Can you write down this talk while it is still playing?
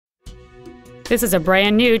This is a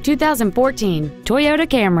brand new 2014 Toyota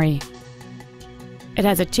Camry. It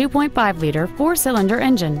has a 2.5-liter four-cylinder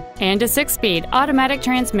engine and a 6-speed automatic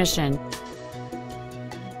transmission.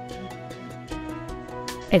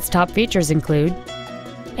 Its top features include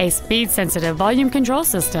a speed-sensitive volume control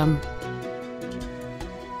system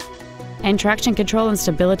and traction control and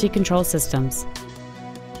stability control systems.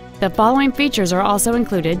 The following features are also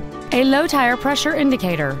included: a low tire pressure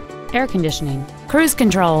indicator, air conditioning, cruise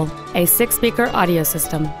control, a 6-speaker audio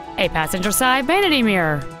system, a passenger side vanity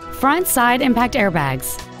mirror, front side impact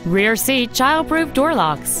airbags, rear seat child-proof door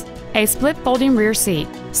locks, a split folding rear seat,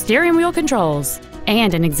 steering wheel controls,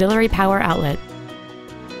 and an auxiliary power outlet.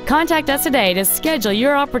 Contact us today to schedule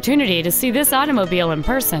your opportunity to see this automobile in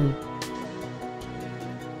person.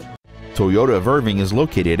 Toyota of Irving is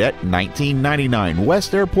located at 1999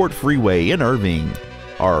 West Airport Freeway in Irving.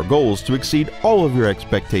 Our goal is to exceed all of your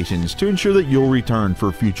expectations to ensure that you'll return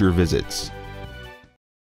for future visits.